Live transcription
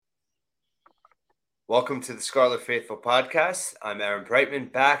Welcome to the Scarlet Faithful podcast. I'm Aaron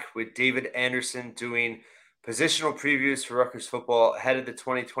Breitman, back with David Anderson doing positional previews for Rutgers football ahead of the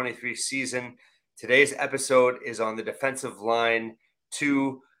 2023 season. Today's episode is on the defensive line.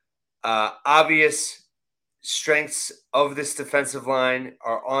 Two obvious strengths of this defensive line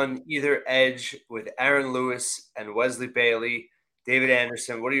are on either edge with Aaron Lewis and Wesley Bailey. David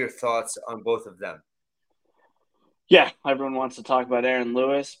Anderson, what are your thoughts on both of them? Yeah, everyone wants to talk about Aaron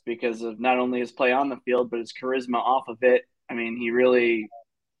Lewis because of not only his play on the field, but his charisma off of it. I mean, he really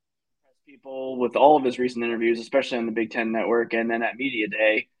impressed people with all of his recent interviews, especially on the Big Ten Network and then at Media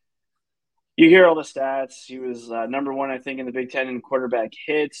Day. You hear all the stats. He was number one, I think, in the Big Ten in quarterback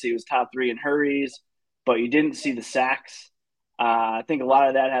hits. He was top three in hurries, but you didn't see the sacks. I think a lot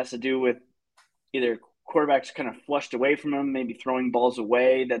of that has to do with either quarterbacks kind of flushed away from him, maybe throwing balls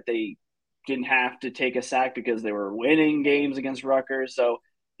away that they didn't have to take a sack because they were winning games against Rutgers. So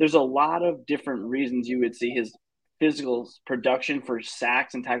there's a lot of different reasons you would see his physical production for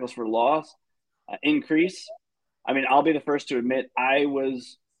sacks and tackles for loss increase. I mean, I'll be the first to admit I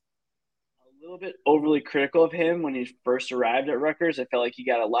was a little bit overly critical of him when he first arrived at Rutgers. I felt like he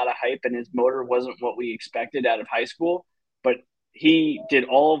got a lot of hype and his motor wasn't what we expected out of high school. But he did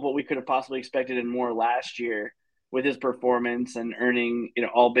all of what we could have possibly expected and more last year with his performance and earning,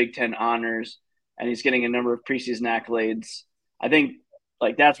 all Big Ten honors, and he's getting a number of preseason accolades. I think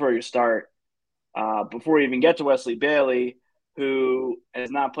that's where you start. Before you even get to Wesley Bailey, who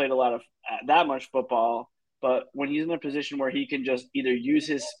has not played a lot of that much football, but when he's in a position where he can just either use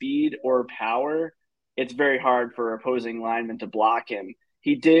his speed or power, it's very hard for opposing linemen to block him.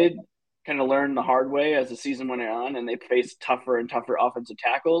 He did kind of learn the hard way as the season went on, and they faced tougher and tougher offensive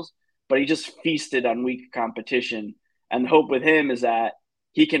tackles. But he just feasted on weak competition. And the hope with him is that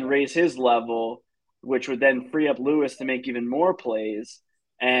he can raise his level, which would then free up Lewis to make even more plays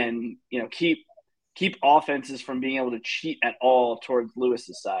and, keep offenses from being able to cheat at all towards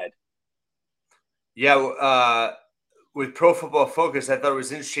Lewis's side. Yeah, with Pro Football Focus, I thought it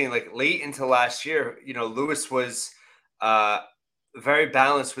was interesting, late into last year, Lewis was very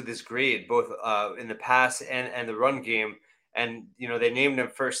balanced with his grade, both in the pass and the run game. And, they named him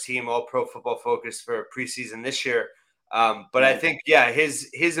first team all Pro Football Focus for preseason this year. But I think,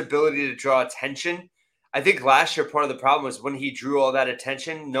 his ability to draw attention, I think last year part of the problem was when he drew all that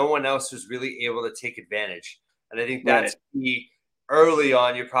attention, no one else was really able to take advantage. And I think that's key. Early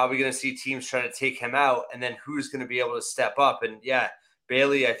on, you're probably going to see teams trying to take him out, and then who's going to be able to step up. And,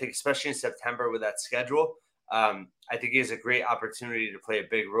 Bailey, I think, especially in September with that schedule, I think he has a great opportunity to play a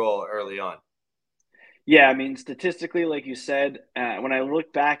big role early on. Yeah, I mean, statistically, like you said, when I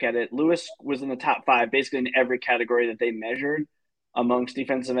look back at it, Lewis was in the top five basically in every category that they measured amongst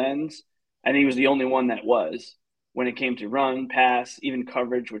defensive ends, and he was the only one that was when it came to run, pass, even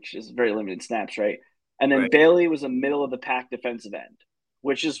coverage, which is very limited snaps, right? And then Bailey was a middle of the pack defensive end,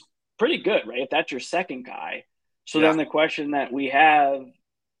 which is pretty good, right? If that's your second guy. So then the question that we have,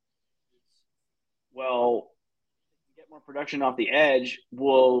 get more production off the edge.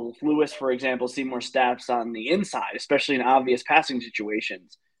 Will Lewis, for example, see more snaps on the inside, especially in obvious passing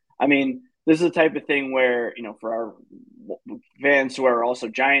situations? I mean, this is the type of thing where, for our fans who are also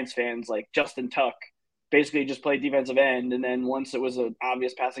Giants fans, like Justin Tuck, basically just played defensive end. And then once it was an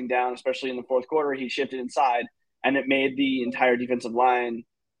obvious passing down, especially in the fourth quarter, he shifted inside and it made the entire defensive line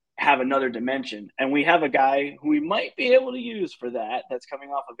have another dimension. And we have a guy who we might be able to use for that that's coming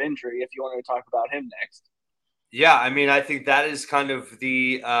off of injury if you want to talk about him next. Yeah, I mean, I think that is kind of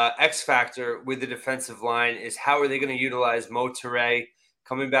the X factor with the defensive line is how are they going to utilize Mo Toure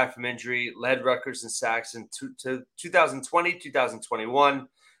coming back from injury, led Rutgers in sacks in 2020, 2021.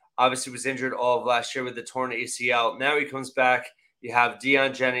 Obviously was injured all of last year with the torn ACL. Now he comes back. You have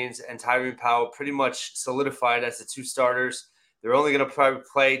Deion Jennings and Tyrone Powell pretty much solidified as the two starters. They're only going to probably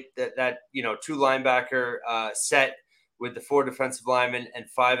play that two linebacker set with the four defensive linemen and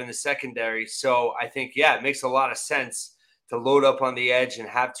five in the secondary. So I think, it makes a lot of sense to load up on the edge and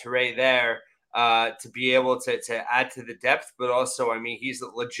have Toure there to be able to add to the depth. But also, I mean, he's a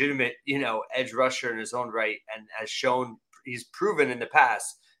legitimate, edge rusher in his own right and has shown, he's proven in the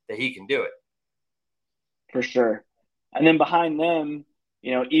past that he can do it. For sure. And then behind them,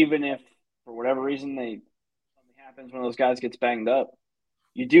 even if for whatever reason something happens, one of those guys gets banged up,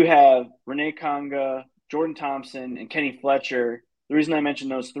 you do have Renee Conga, Jordan Thompson, and Kenny Fletcher. The reason I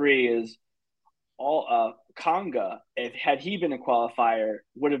mentioned those three is Conga, had he been a qualifier,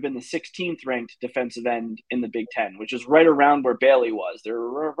 would have been the 16th ranked defensive end in the Big Ten, which is right around where Bailey was. They're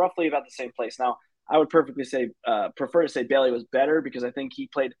roughly about the same place. Now, I would prefer to say Bailey was better because I think he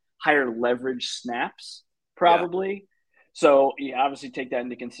played higher leverage snaps, probably. Yeah. So you obviously take that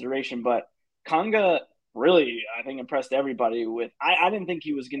into consideration. But Konga really, I think, impressed everybody with. I didn't think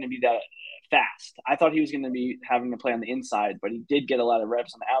he was going to be that fast. I thought he was going to be having to play on the inside, but he did get a lot of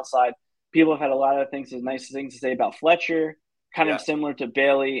reps on the outside. People have had a lot of nice things to say about Fletcher, kind Yeah. of similar to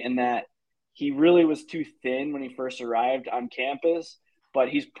Bailey in that he really was too thin when he first arrived on campus, but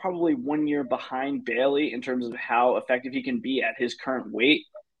he's probably 1 year behind Bailey in terms of how effective he can be at his current weight.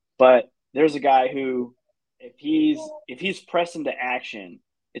 But there's a guy who, if he's pressed into action,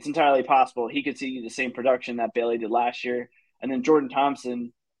 it's entirely possible he could see the same production that Bailey did last year. And then Jordan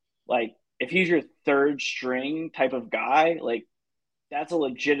Thompson, like if he's your third string type of guy, like that's a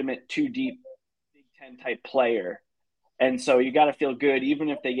legitimate two deep Big Ten type player. And so you got to feel good, even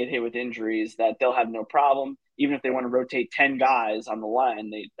if they get hit with injuries, that they'll have no problem. Even if they want to rotate 10 guys on the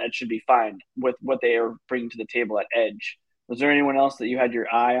line, that should be fine with what they are bringing to the table at edge. Was there anyone else that you had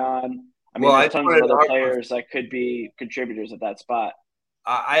your eye on? I mean, Well, there's I tons put of it other up. players that could be contributors at that spot.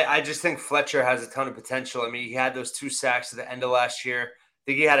 I just think Fletcher has a ton of potential. I mean, he had those 2 sacks at the end of last year. I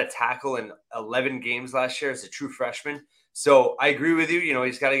think he had a tackle in 11 games last year as a true freshman. So I agree with you. You know,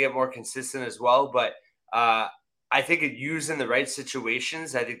 he's got to get more consistent as well. But I think it used in the right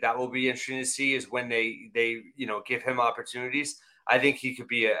situations, I think that will be interesting to see is when they give him opportunities. I think he could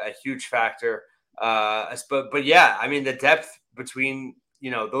be a huge factor. But yeah, I mean the depth between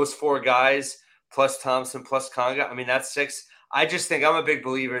those four guys plus Thompson plus Conga. I mean that's six. I just think I'm a big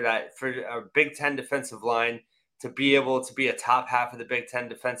believer that for a Big Ten defensive line to be able to be a top half of the Big Ten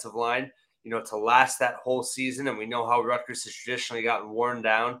defensive line, to last that whole season. And we know how Rutgers has traditionally gotten worn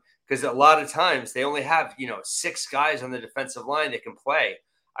down because a lot of times they only have, six guys on the defensive line that can play.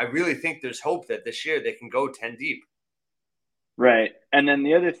 I really think there's hope that this year they can go 10 deep. Right. And then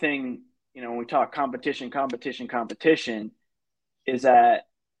the other thing, when we talk competition, is that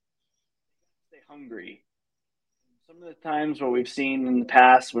stay hungry. Some of the times what we've seen in the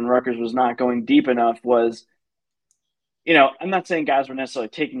past when Rutgers was not going deep enough was, I'm not saying guys were necessarily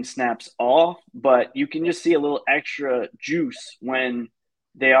taking snaps off, but you can just see a little extra juice when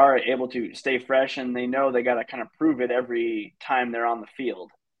they are able to stay fresh and they know they got to kind of prove it every time they're on the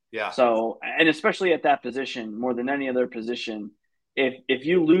field. Yeah. So, and especially at that position, more than any other position, if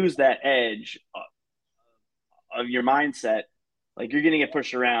you lose that edge of your mindset, like you're going to get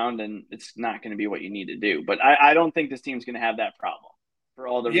pushed around and it's not going to be what you need to do. But I don't think this team's going to have that problem for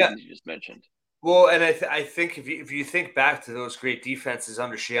all the Yeah. reasons you just mentioned. Well, and I think if you think back to those great defenses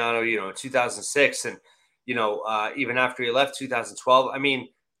under Shiano, 2006, and even after he left 2012, I mean,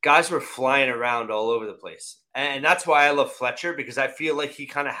 guys were flying around all over the place, and that's why I love Fletcher because I feel like he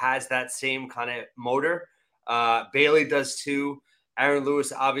kind of has that same kind of motor. Bailey does too. Aaron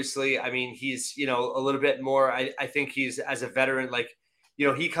Lewis, obviously, I mean, he's a little bit more. I think he's as a veteran, like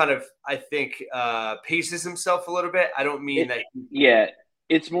he kind of I think paces himself a little bit. I don't mean that. Yeah,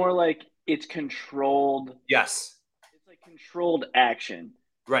 it's more like it's controlled. Yes. It's like controlled action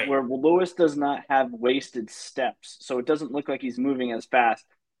Right. where Lewis does not have wasted steps, so it doesn't look like he's moving as fast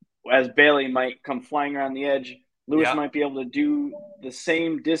as Bailey might come flying around the edge. Lewis Yeah. might be able to do the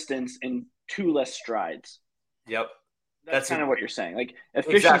same distance in two less strides. Yep. That's kind of what you're saying, like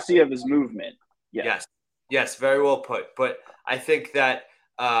Exactly. efficiency of his movement. Yeah, Yes. Yes. Very well put. But I think that,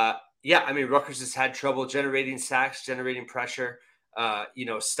 yeah, I mean, Rutgers has had trouble generating sacks, generating pressure,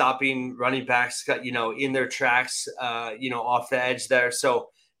 stopping running backs, in their tracks, off the edge there. So,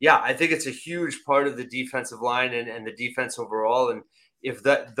 yeah, I think it's a huge part of the defensive line and the defense overall. And if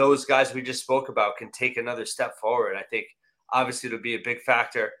those guys we just spoke about can take another step forward, I think obviously it'll be a big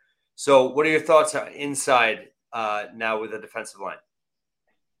factor. So, what are your thoughts on inside now with the defensive line?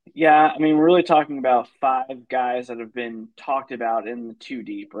 yeah. I mean, we're really talking about five guys that have been talked about in the two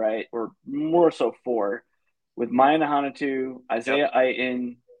deep, right? Or more so four, with Maya Nahanatu, Yep. Isaiah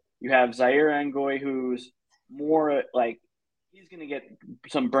Aiton. You have Zaire Angoy, who's more like he's going to get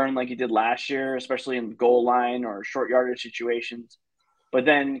some burn like he did last year, especially in the goal line or short yardage situations. But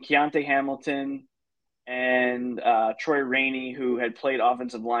then Keontae Hamilton and Troy Rainey, who had played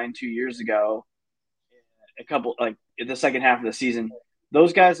offensive line 2 years ago, a couple like in the second half of the season,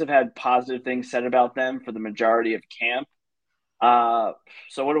 those guys have had positive things said about them for the majority of camp. Uh,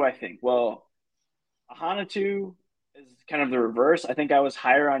 so what do I think? Well, Hanatu is kind of the reverse. I think I was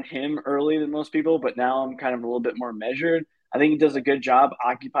higher on him early than most people, but now I'm kind of a little bit more measured. I think he does a good job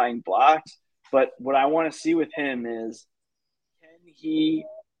occupying blocks. But what I want to see with him is can he be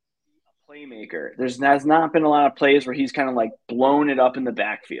a playmaker? Has not been a lot of plays where he's kind of like blown it up in the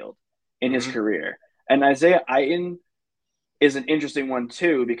backfield in his Mm-hmm. career. And Isaiah Aiton is an interesting one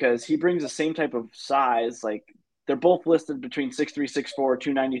too because he brings the same type of size. Like they're both listed between 6'3", 6'4",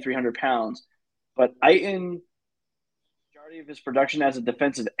 290, 300 pounds. But Aiton, majority of his production as a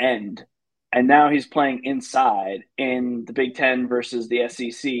defensive end, and now he's playing inside in the Big Ten versus the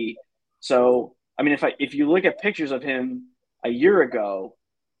SEC. So, I mean, if you look at pictures of him a year ago,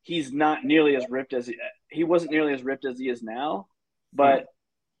 he's not nearly as ripped as he wasn't nearly as ripped as he is now. But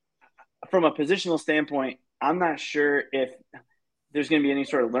from a positional standpoint, I'm not sure if there's going to be any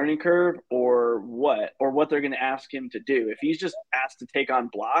sort of learning curve or what they're going to ask him to do. If he's just asked to take on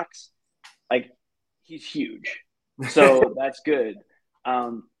blocks, like he's huge, so that's good.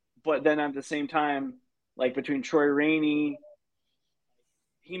 But then at the same time, like between Troy Rainey,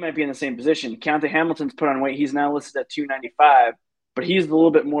 he might be in the same position. Keontae Hamilton's put on weight. He's now listed at 295, but he's a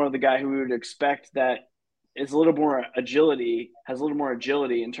little bit more of the guy who we would expect that is a little more agility, has a little more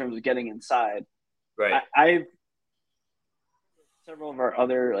agility in terms of getting inside. Right. I've several of our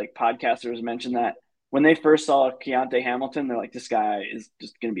other like podcasters mentioned that when they first saw Keontae Hamilton, they're like, this guy is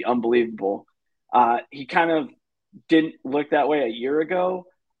just going to be unbelievable. He kind of didn't look that way a year ago,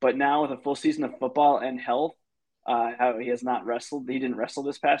 but now with a full season of football and health, how he has not wrestled. He didn't wrestle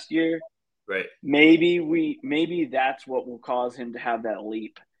this past year. Right. Maybe that's what will cause him to have that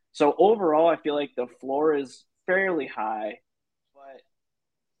leap. So overall, I feel like the floor is fairly high, but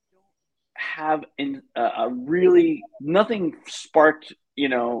have a really nothing sparked,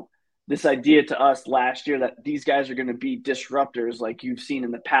 this idea to us last year that these guys are going to be disruptors like you've seen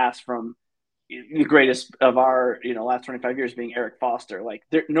in the past from the greatest of our, last 25 years being Eric Foster. Like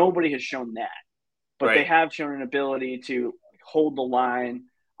nobody has shown that, but they have shown an ability to hold the line,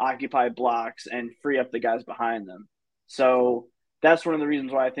 occupy blocks, and free up the guys behind them. So that's one of the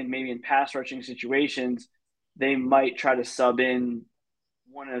reasons why I think maybe in pass rushing situations, they might try to sub in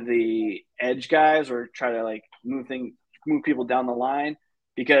one of the edge guys or try to like move people down the line,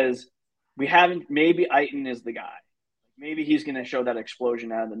 because we haven't. Maybe Aiton is the guy. Maybe he's going to show that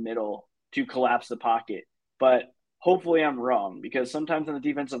explosion out of the middle to collapse the pocket. But hopefully I'm wrong, because sometimes on the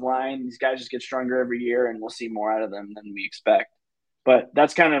defensive line, these guys just get stronger every year and we'll see more out of them than we expect. But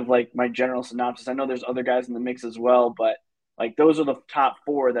that's kind of like my general synopsis. I know there's other guys in the mix as well, but like those are the top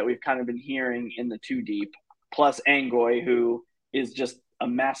four that we've kind of been hearing in the two deep, plus Angoy, who is just a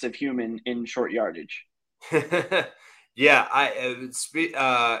massive human in short yardage. Yeah,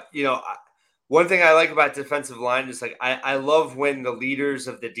 one thing I like about defensive line is like I love when the leaders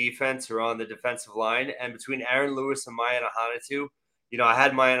of the defense are on the defensive line, and between Aaron Lewis and Maya Nahanatu, I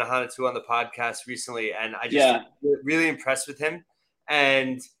had Maya Nahanatu on the podcast recently, and I just really impressed with him.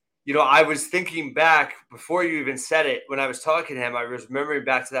 And I was thinking back before you even said it when I was talking to him. I was remembering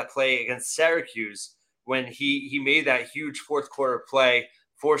back to that play against Syracuse when he made that huge fourth quarter play,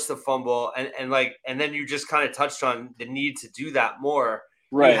 forced the fumble, and then you just kind of touched on the need to do that more.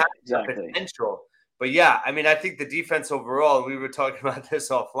 Right, he has exactly. Potential. But yeah, I mean, I think the defense overall, we were talking about this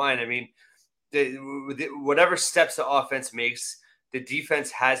offline. I mean, whatever steps the offense makes, the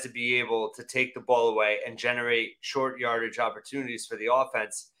defense has to be able to take the ball away and generate short yardage opportunities for the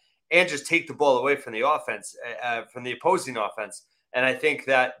offense, and just take the ball away from the offense, from the opposing offense. And I think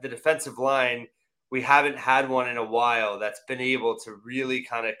that the defensive line, we haven't had one in a while that's been able to really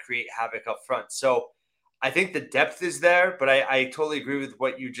kind of create havoc up front. So I think the depth is there, but I totally agree with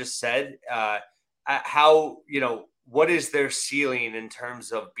what you just said. How, what is their ceiling in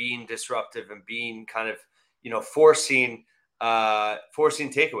terms of being disruptive and being kind of, forcing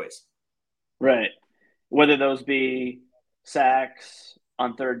takeaways. Right. Whether those be sacks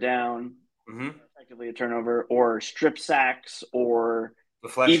on third down, effectively a turnover, or strip sacks, or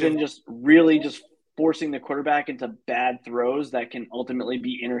even just really just forcing the quarterback into bad throws that can ultimately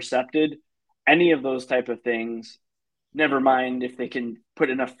be intercepted. Any of those type of things, never mind if they can put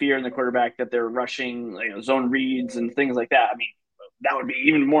enough fear in the quarterback that they're rushing zone reads and things like that. I mean, that would be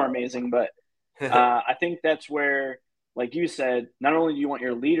even more amazing. But I think that's where, like you said, not only do you want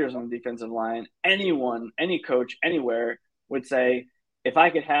your leaders on the defensive line, anyone, any coach, anywhere would say, if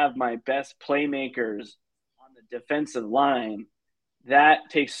I could have my best playmakers on the defensive line, that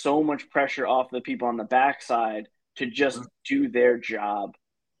takes so much pressure off the people on the backside to just do their job.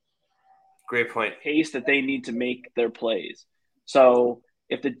 Great point. Pace that they need to make their plays. So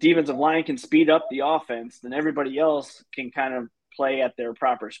if the defensive line can speed up the offense, then everybody else can kind of play at their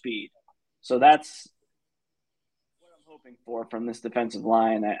proper speed. So that's what I'm hoping for from this defensive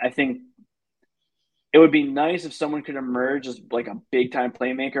line. I think it would be nice if someone could emerge as like a big time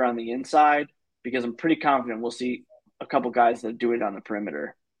playmaker on the inside, because I'm pretty confident we'll see a couple guys that do it on the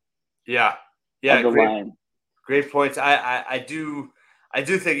perimeter. Yeah. Of the line. Great points. I do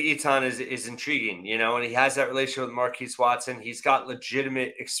think Etan is intriguing, and he has that relationship with Marquise Watson. He's got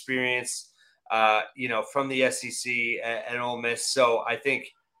legitimate experience, from the SEC and Ole Miss. So I think,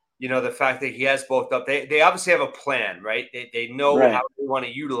 the fact that he has both up, they obviously have a plan, right? They know how they want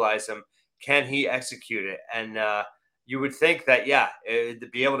to utilize him. can he execute it? And you would think that, to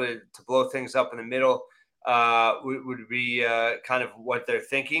be able to blow things up in the middle would be kind of what they're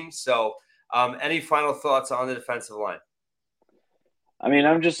thinking. So any final thoughts on the defensive line? I mean,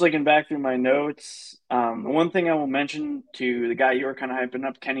 I'm just looking back through my notes. The one thing I will mention to the guy you were kind of hyping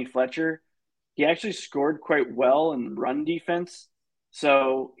up, Kenny Fletcher, he actually scored quite well in run defense.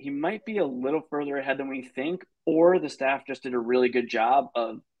 So he might be a little further ahead than we think, or the staff just did a really good job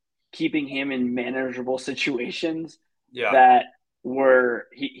of keeping him in manageable situations Yeah. that were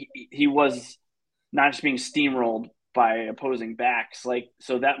he was not just being steamrolled by opposing backs. Like,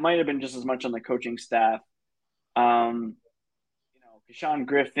 so that might have been just as much on the coaching staff. Um, Sean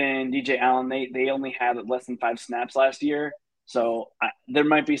Griffin, DJ Allen, they only had less than 5 snaps last year. So there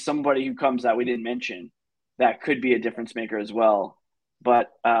might be somebody who comes that we didn't mention that could be a difference maker as well.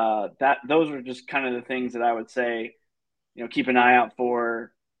 But those are just kind of the things that I would say, keep an eye out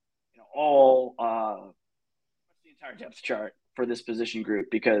for, all the entire depth chart for this position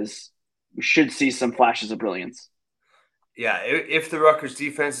group, because we should see some flashes of brilliance. Yeah, if the Rutgers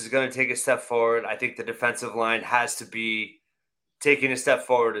defense is going to take a step forward, I think the defensive line has to be taking a step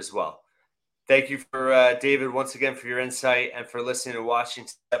forward as well. Thank you for David once again for your insight and for listening and watching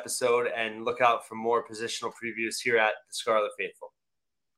this episode. And look out for more positional previews here at the Scarlet Faithful.